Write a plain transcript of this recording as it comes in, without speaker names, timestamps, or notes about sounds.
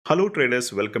Hello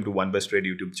traders, welcome to One Best Trade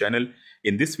YouTube channel.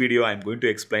 In this video, I am going to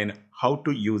explain how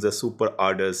to use the super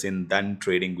orders in Dhan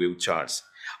TradingView charts.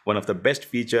 One of the best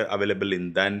feature available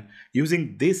in Dhan.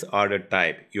 Using this order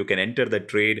type, you can enter the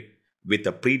trade with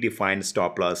a predefined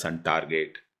stop loss and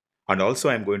target. And also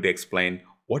I am going to explain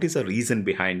what is the reason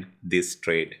behind this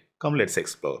trade. Come, let's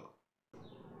explore.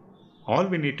 All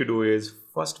we need to do is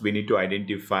first we need to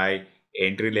identify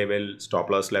entry level, stop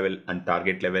loss level and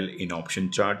target level in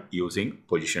option chart using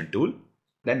position tool.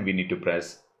 Then we need to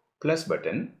press plus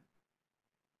button,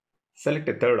 select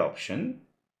a third option,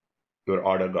 your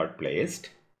order got placed.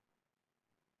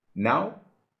 Now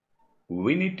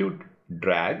we need to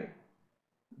drag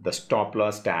the stop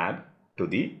loss tab to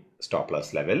the stop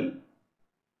loss level.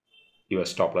 Your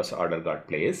stop loss order got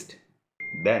placed.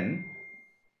 Then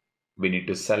we need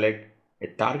to select a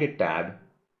target tab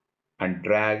and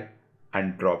drag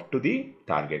and drop to the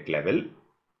target level.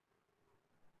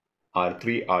 Our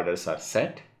three orders are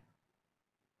set.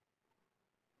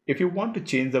 If you want to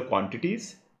change the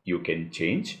quantities, you can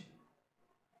change.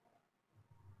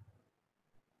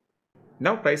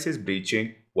 Now price is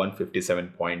breaching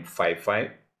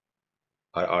 157.55.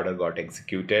 Our order got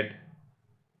executed.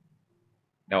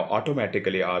 Now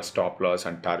automatically our stop loss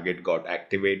and target got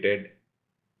activated.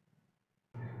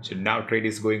 So now trade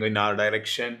is going in our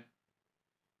direction.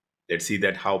 Let's see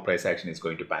that how price action is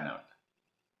going to pan out.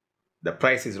 The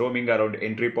price is roaming around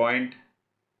entry point.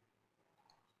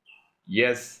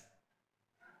 Yes,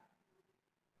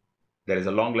 there is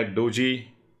a long leg doji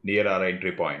near our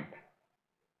entry point.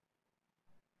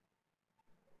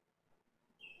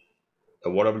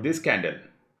 So what about this candle?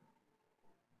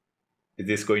 Is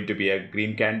this going to be a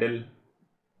green candle?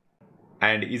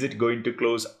 And is it going to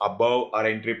close above our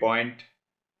entry point?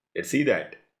 Let's see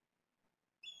that.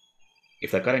 If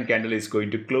the current candle is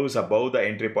going to close above the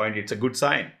entry point, it's a good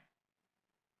sign.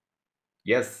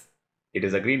 Yes, it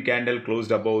is a green candle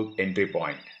closed above entry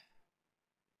point.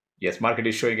 Yes, market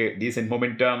is showing a decent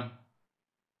momentum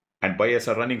and buyers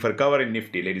are running for cover in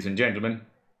Nifty, ladies and gentlemen.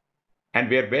 And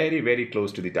we are very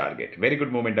close to the target. Very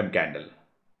good momentum candle.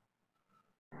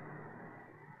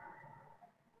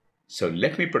 So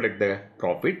let me protect the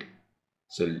profit.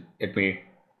 So let me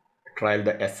trial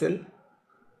the SL.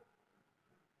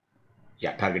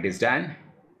 Yeah, target is done.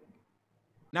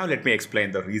 Now let me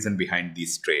explain the reason behind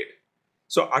this trade.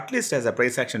 So at least as a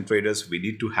price action traders, we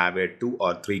need to have a 2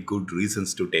 or 3 good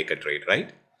reasons to take a trade,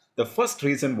 right? The first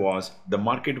reason was the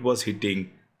market was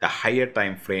hitting the higher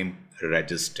time frame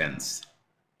resistance.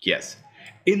 Yes,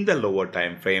 in the lower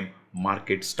time frame,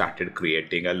 market started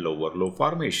creating a lower low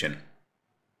formation.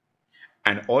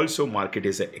 And also market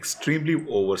is extremely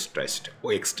overstressed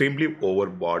or extremely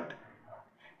overbought,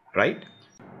 right?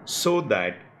 So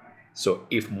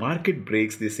if market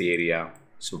breaks this area,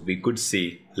 so we could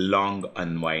see long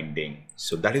unwinding.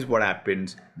 So that is what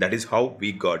happens. That is how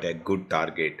we got a good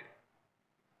target.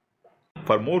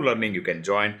 For more learning, you can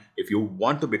join. If you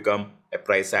want to become a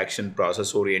price action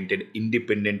process oriented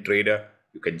independent trader,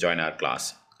 you can join our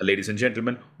class. Ladies and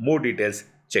gentlemen, more details,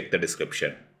 check the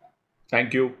description.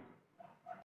 Thank you.